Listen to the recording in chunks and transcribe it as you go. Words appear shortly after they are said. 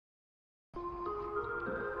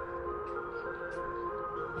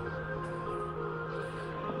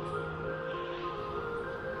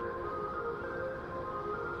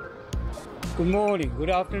Good morning, good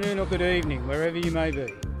afternoon or good evening, wherever you may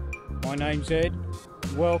be. My name's Ed.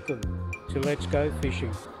 Welcome to Let's Go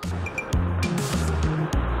Fishing.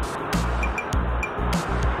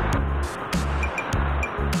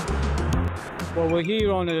 Well, we're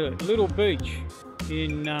here on a little beach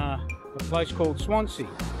in a place called Swansea,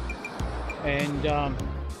 and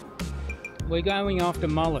we're going after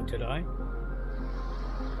mullet today.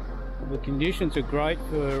 The conditions are great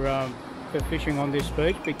for fishing on this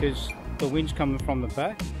beach because the wind's coming from the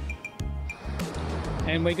back,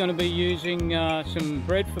 and we're going to be using some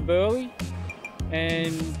bread for burley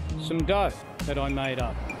and some dough that I made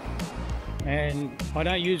up. And I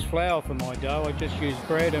don't use flour for my dough, I just use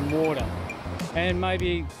bread and water and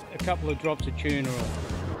maybe a couple of drops of tuna oil.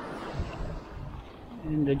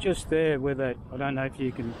 And they're just there where that, I don't know if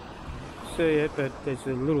you can see it, but there's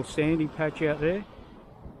a little sandy patch out there.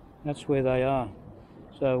 That's where they are.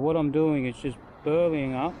 So what I'm doing is just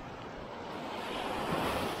burleying up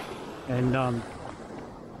and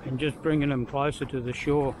just bringing them closer to the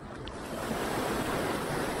shore.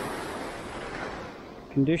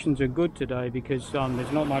 Conditions are good today because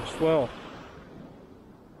there's not much swell.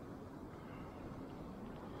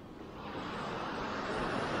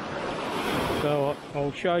 So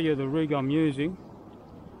I'll show you the rig I'm using.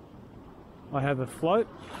 I have a float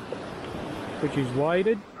which is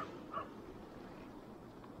weighted.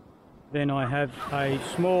 Then I have a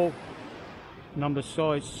small number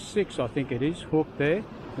size 6, I think it is, hook there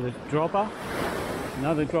with a dropper,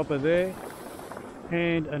 another dropper there,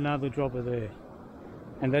 and another dropper there.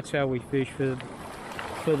 And that's how we fish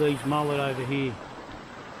for these mullet over here.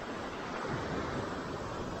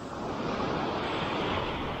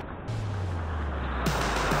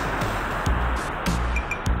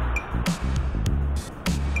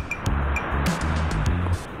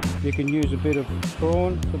 You can use a bit of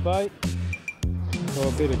prawn for bait, or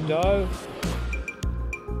a bit of dough,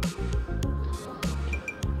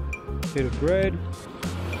 a bit of bread.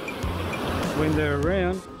 When they're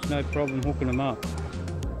around, it's no problem hooking them up.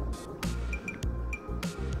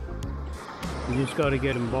 You just got to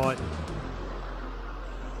get them biting.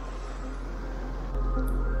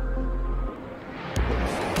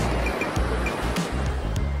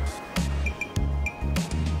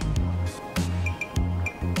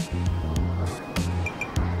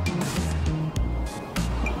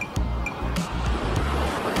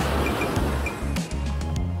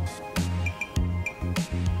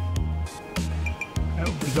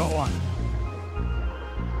 We got one.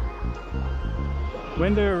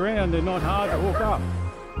 When they're around, they're not hard to hook up.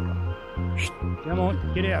 Come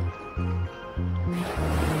on, get out.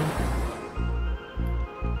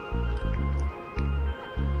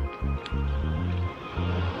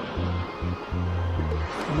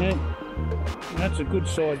 And that's a good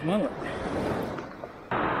sized mullet.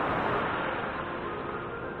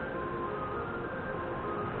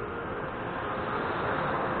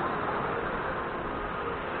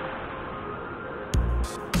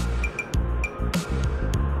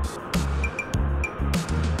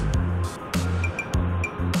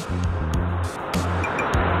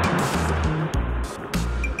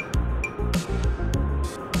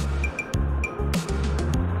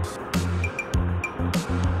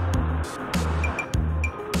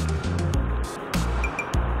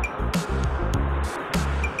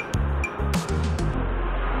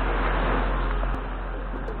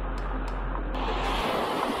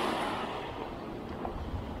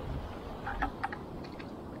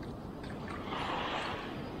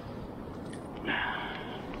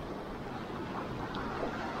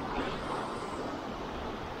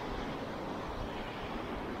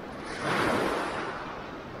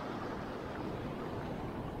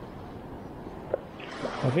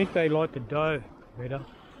 I think they like the dough better.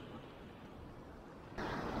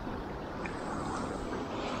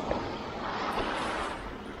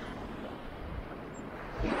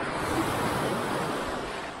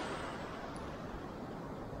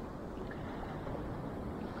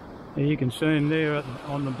 And you can see them there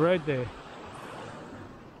on the bread there.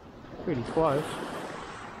 Pretty close.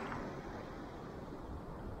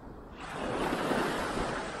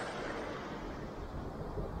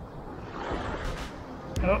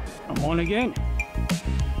 Oh, I'm on again.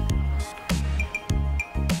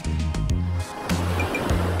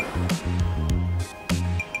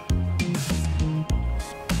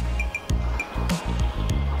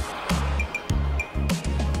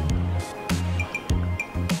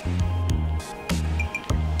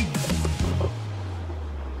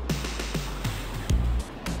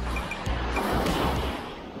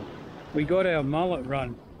 We got our mullet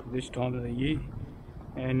run this time of the year,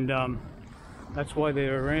 and that's why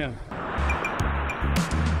they're around.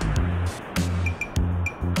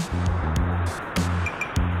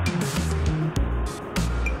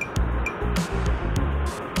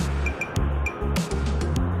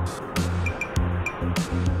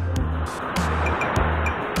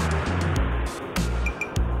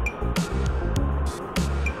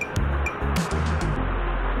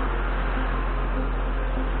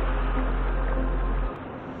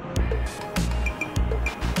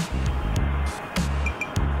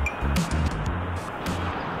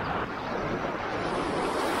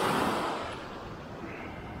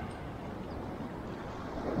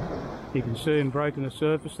 You can see him breaking the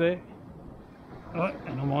surface there. Right,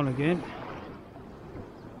 and I'm on again.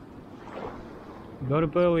 You've got to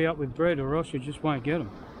burley up with bread or else you just won't get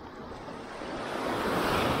them.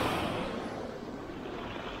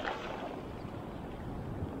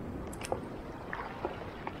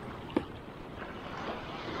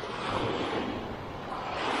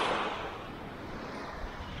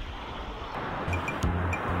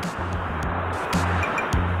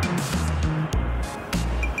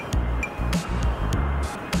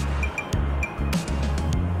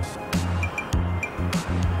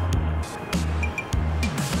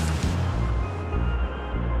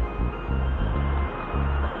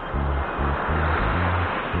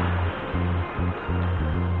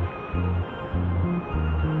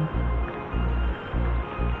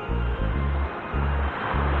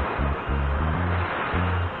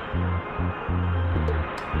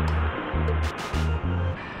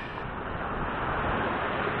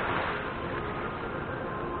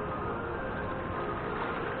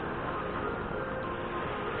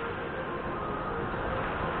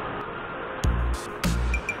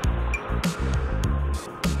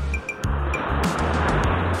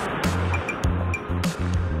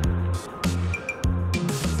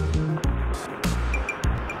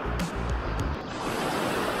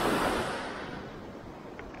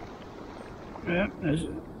 Yeah,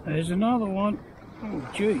 there's another one. Oh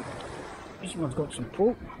gee, this one's got some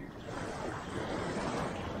pull.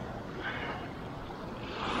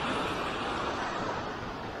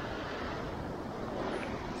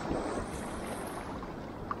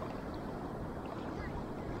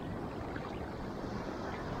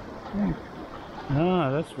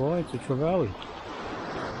 Ah, that's why it's a trevally.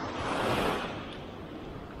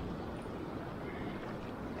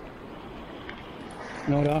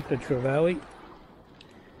 Not after trevally,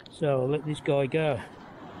 so I'll let this guy go.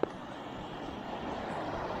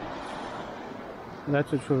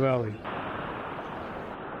 That's a trevally.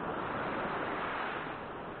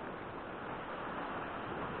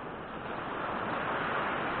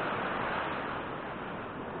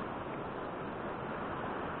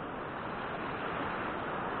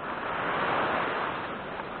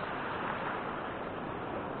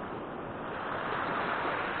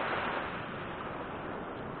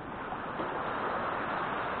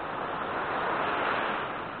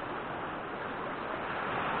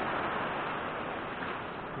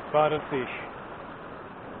 Butterfish.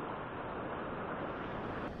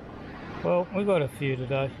 Well, we got a few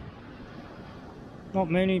today.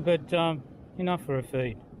 Not many, but enough for a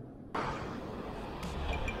feed.